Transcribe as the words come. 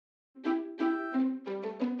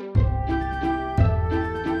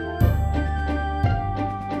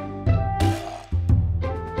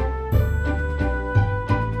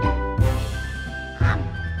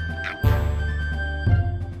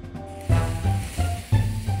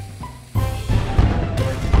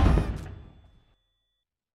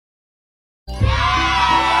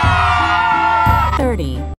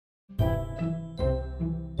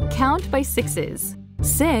by sixes.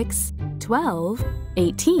 6, 12,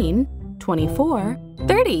 18, 24,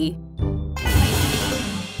 30.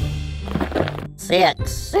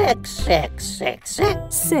 6, 6, 6, 6,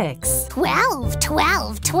 6. 6, 12,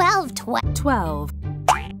 12, 12, 12. 12,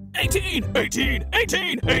 18, 18,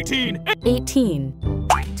 18, 18. 18,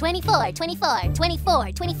 24, 24,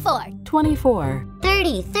 24, 24. 24,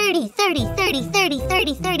 30, 30, 30, 30, 30,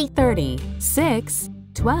 30, 30. 30. 6,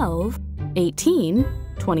 12, 18,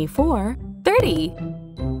 24, 30.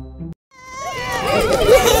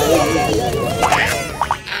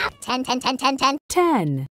 10, 10, 10, 10, 10.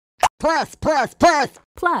 10, Plus, plus, plus.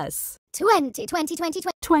 plus 20, 20, 20,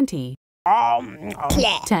 20. 20.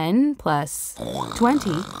 10 plus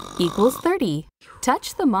 20 equals 30.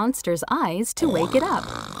 Touch the monster's eyes to wake it up.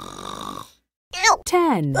 Ow.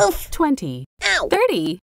 10, Oof. 20, Ow.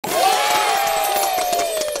 30.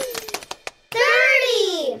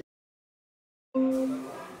 30!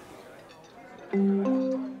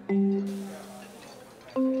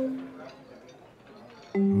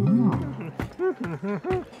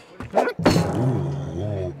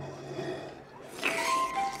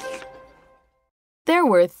 There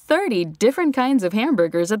were 30 different kinds of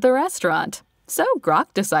hamburgers at the restaurant, so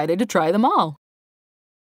Grok decided to try them all.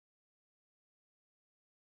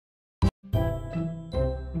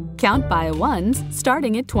 Count by ones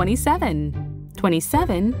starting at 27.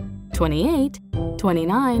 27, 28,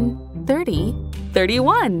 29, 30,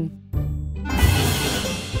 31.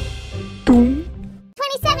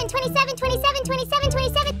 27, 27, 27, 27,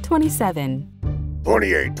 27. 27,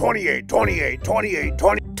 28, 28, 28, 28,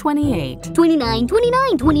 20. 28, 29,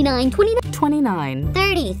 29, 29, 29. 29,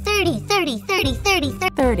 30, 30, 30, 30, 30, 30.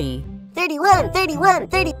 30, 31, 31,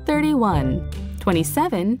 30. 31,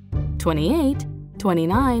 27, 28,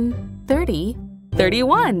 29, 30,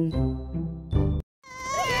 31.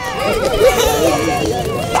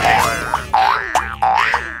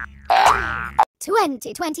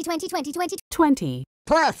 20, 20, 20, 20, 20. 20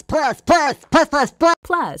 Plus, plus, plus, plus, plus, plus.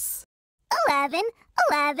 plus 11,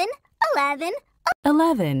 11, 11.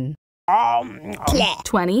 11.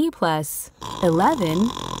 20 plus 11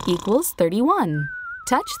 equals 31.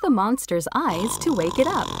 Touch the monster's eyes to wake it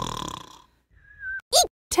up.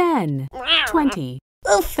 10, 20,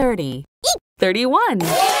 30, 31.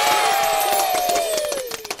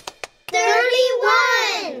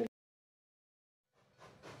 31!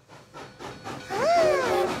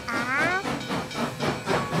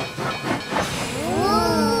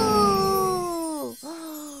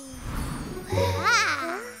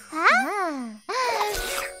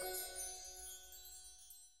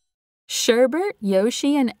 Sherbert,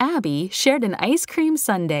 Yoshi, and Abby shared an ice cream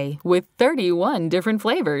sundae with 31 different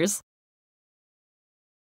flavors.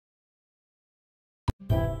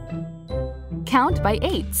 Count by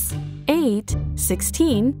eights. 8,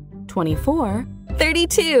 16, 24,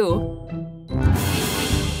 32.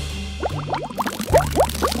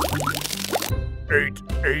 8,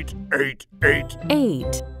 8, 8, 8.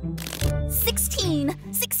 8, 16,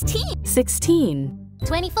 16. 16,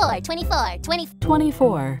 24, 24, 20.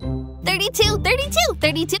 24, 32, 32,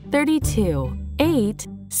 32. 32. 8,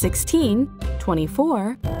 16,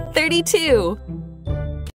 24, 32.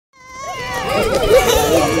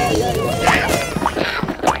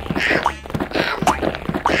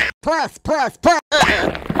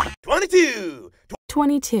 22.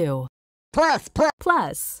 22 Plus, plus.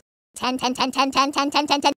 plus 10, 10, 10, 10, 10, 10, 10,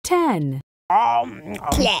 10, 10. 10.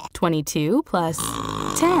 22 plus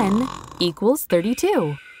 10 equals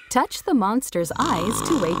 32. Touch the monster's eyes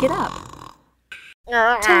to wake it up.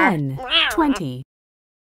 10, 20,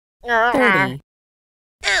 30,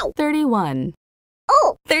 Ow. 31,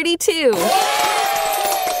 Oh, 32.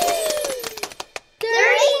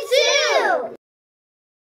 32!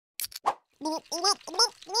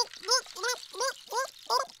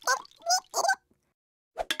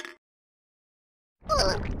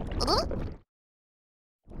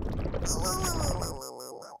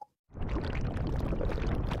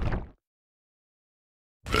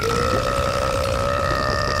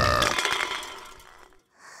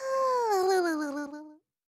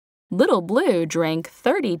 Little Blue drank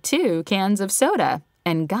 32 cans of soda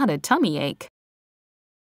and got a tummy ache.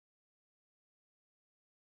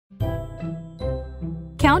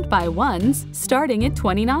 Count by ones starting at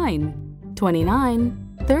 29.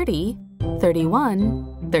 29, 30,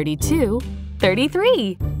 31, 32,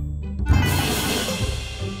 33.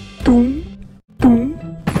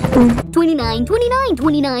 29, 29,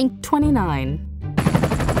 29. 29,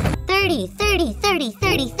 30, 30, 30,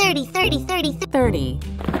 30, 30, 30, 30, 30,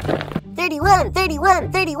 31,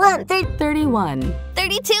 31, 31, 30. 31,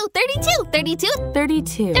 32, 32, 32,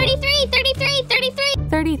 32, 33, 33, 33.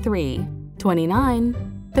 33,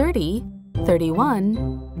 29, 30,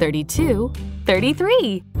 31, 32,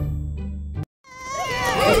 33.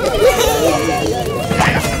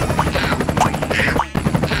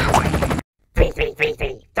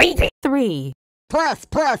 3 Plus.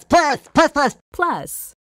 plus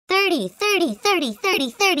 30, 30, 30,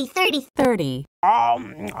 30, 30, 30. 30.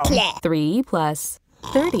 3 plus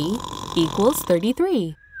 30 equals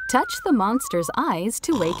 33. Touch the monster's eyes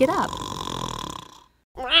to wake it up.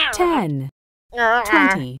 10,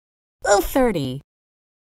 20, 30,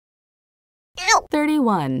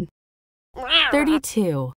 31,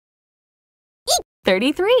 32,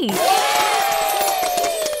 33.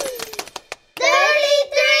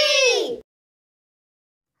 33!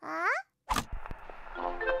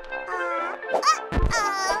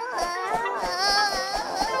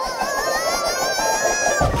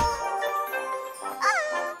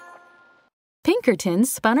 Pinkerton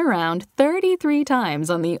spun around 33 times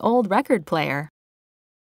on the old record player.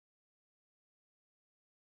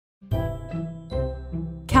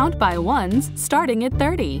 Count by ones starting at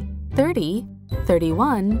 30. 30,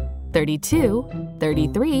 31, 32,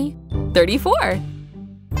 33, 34.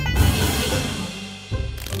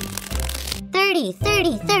 30,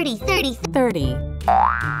 30, 30, 30. 30,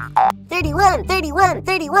 31, 31,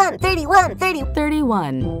 31, 31, 30.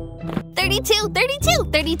 31, 32, 32,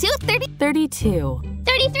 32, 30. 32,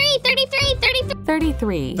 33, 33, 33.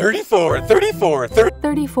 33, 34, 34,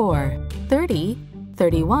 34, 30,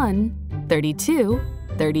 31, 32,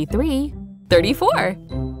 33, 34.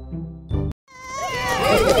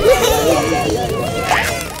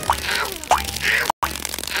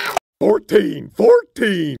 14,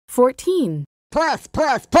 14. 14 Plus.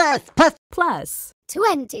 plus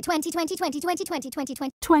 20, 20, 20, 20, 20, 20, 20,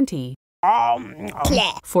 20. 20.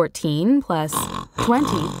 14 plus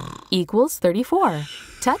 20 equals 34.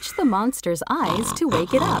 Touch the monster's eyes to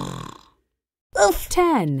wake it up.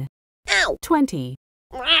 10, 20,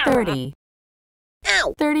 30,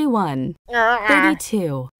 31,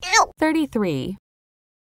 32, 33,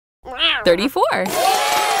 34.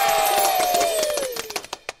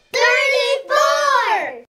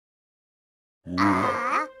 34!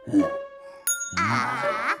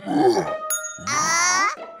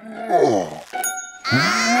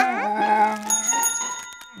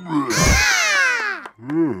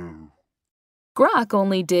 Grok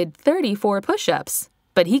only did 34 push-ups,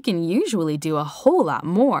 but he can usually do a whole lot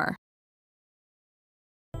more.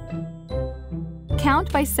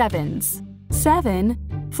 Count by sevens.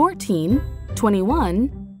 7, 14,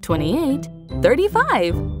 21, 28,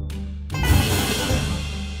 35.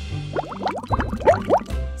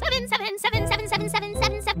 7, 7, 7, 7, 7, 7,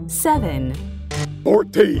 7, 7. 7,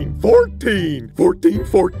 14, 14, 14,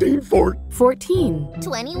 14, 14. 14,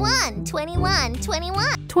 21, 21,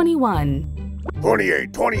 21. 21,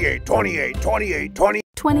 28, 28, 28, 28, 20.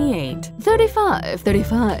 28, 35,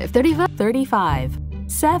 35, 35, 35.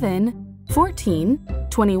 7, 14,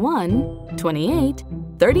 21, 28,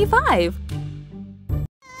 35.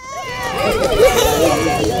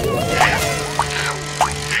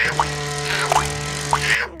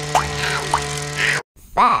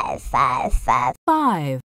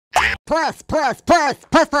 5 Plus.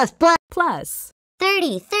 plus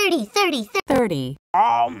 30, 30, 30, 30.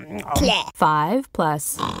 5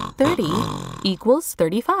 plus 30 equals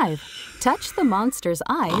 35. Touch the monster's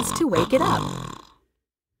eyes to wake it up.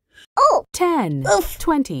 10,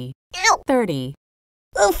 20, 30,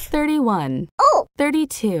 31,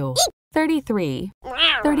 32, 33,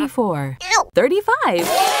 34, 35.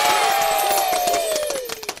 35!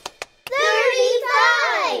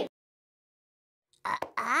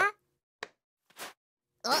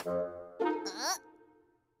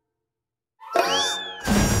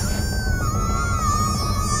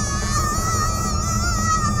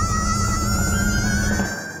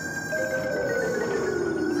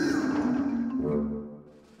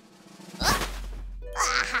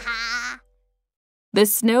 The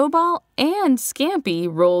snowball and Scampy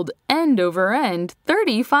rolled end over end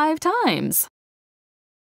 35 times.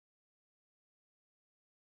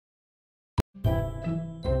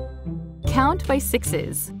 Count by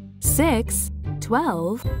sixes. 6,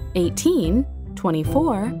 12, 18,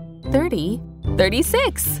 24, 30,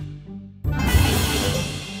 36.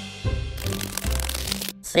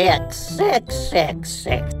 6.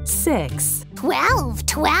 6, 12,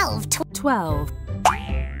 12, 12,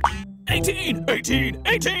 18, 18,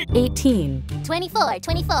 18. 18, 24,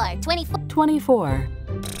 24, 24. 24,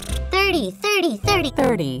 30, 30, 30.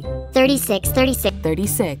 30, 36, 36.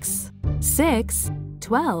 36. 6,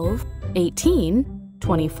 12, 18,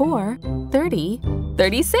 24, 30,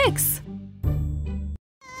 36.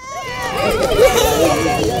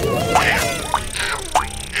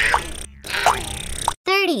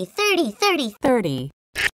 30.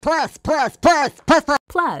 Plus.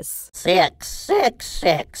 Plus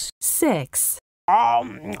 6. 6.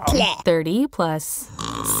 30 plus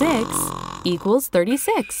 6 equals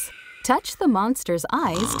 36. Touch the monster's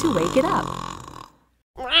eyes to wake it up.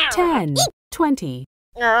 10, 20,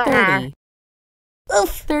 30,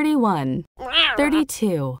 31,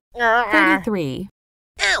 32, 33,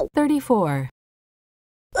 34,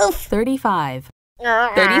 35,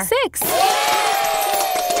 36.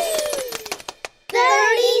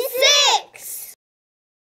 36!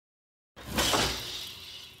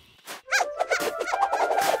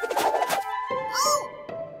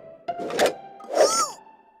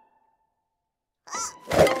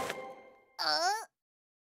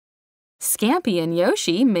 Scampy and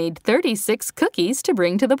Yoshi made 36 cookies to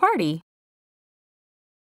bring to the party.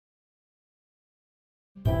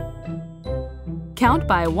 Count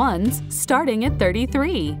by ones starting at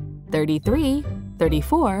 33. 33,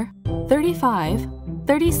 34, 35,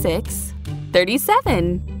 36,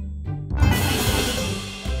 37.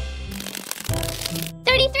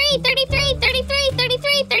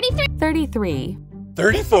 33.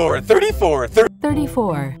 34.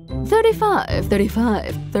 34,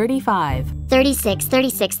 35, 36.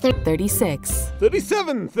 36,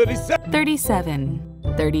 37. 37,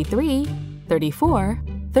 33, 34,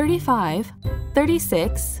 35,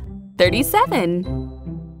 36, 37.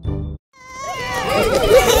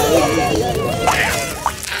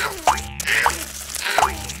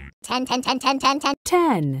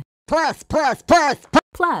 10. Plus.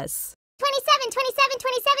 Plus 27.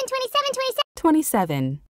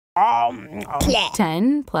 27.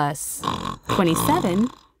 10 plus 27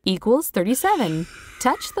 equals 37.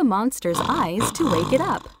 Touch the monster's eyes to wake it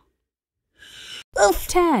up.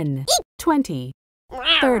 10, 20,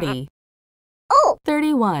 30,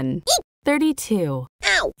 31, 32,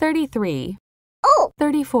 33,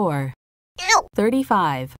 34,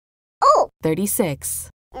 35, 36,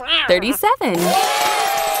 37.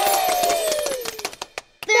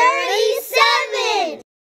 37!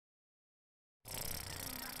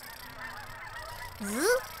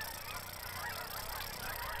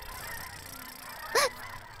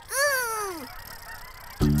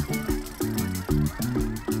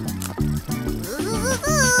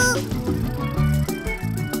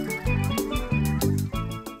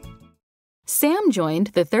 Sam joined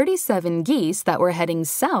the 37 geese that were heading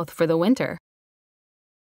south for the winter.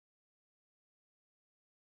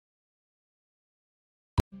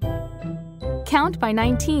 Count by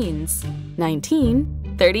 19s.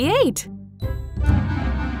 19, 38.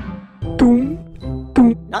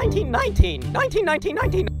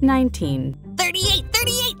 19.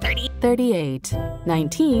 38.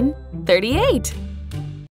 19, 38.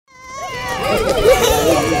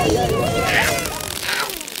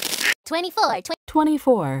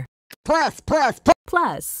 24. Plus. Plus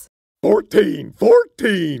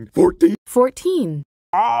 14. 14.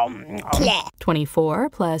 24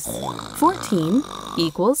 plus 14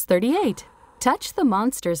 equals 38. Touch the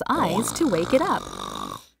monster's eyes to wake it up.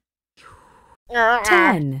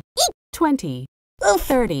 10, 20,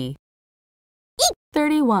 30,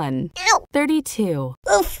 31, 32,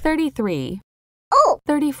 33,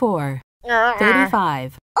 34,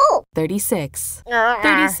 35, 36,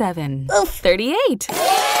 37, 38.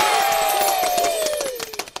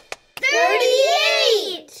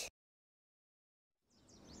 38!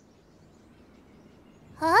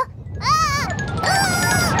 Huh?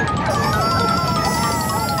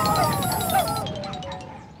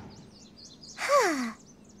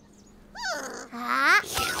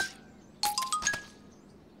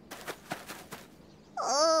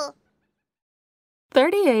 Oh.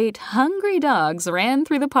 38 hungry dogs ran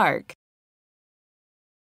through the park.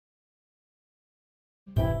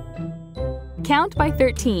 Count by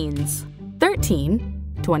 13s.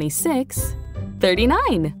 13, 26,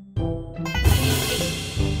 39.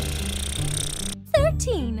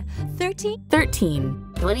 13,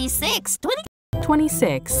 26.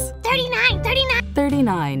 26, 39.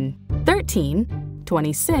 39, 13,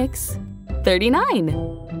 26,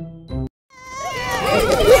 39.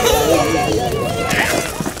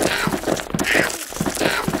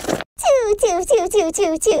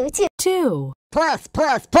 2 Plus.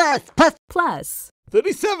 plus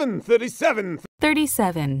 37.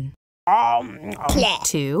 37.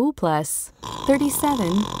 2 plus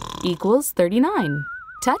 37 equals 39.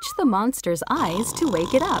 Touch the monster's eyes to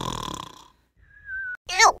wake it up.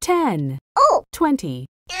 10, 20,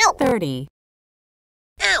 30,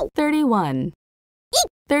 31,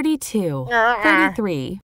 32,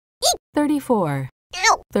 33, 34,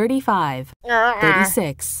 35,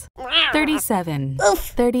 36, 37,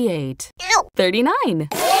 38, 39.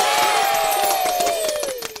 39!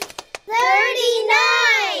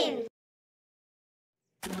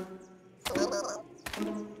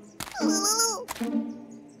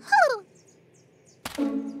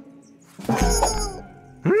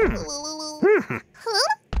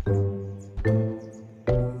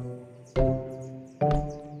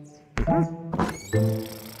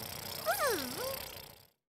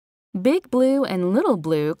 Big Blue and Little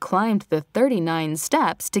Blue climbed the 39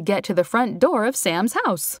 steps to get to the front door of Sam's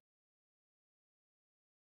house.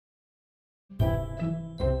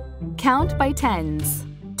 Count by tens.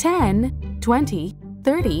 10, 20,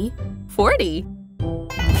 30, 40.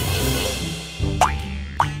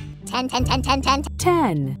 10, 10, 10, 10, 10,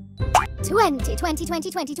 10, 20, 20,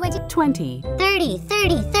 20, 20, 20, 20, 30,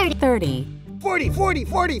 30, 30, 30, 40, 40,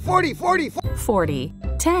 40, 40, 40, 40,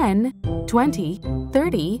 10, 20,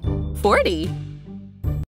 30, 40.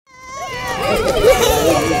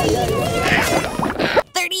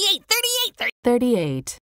 38, 38,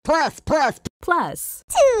 38. Plus. Plus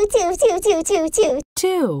 2, 2, 2, 2, 2, 2.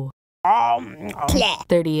 2. Pleh.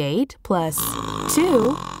 38 plus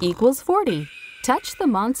 2 equals 40. Touch the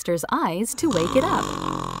monster's eyes to wake it up.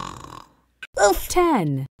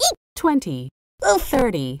 10, 20,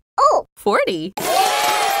 30, Oh, 40. 40!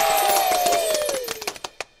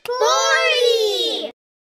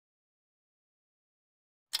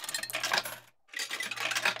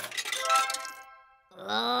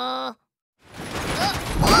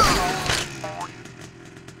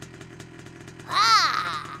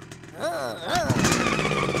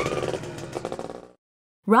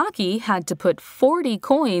 Rocky had to put 40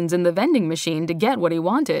 coins in the vending machine to get what he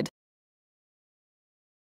wanted.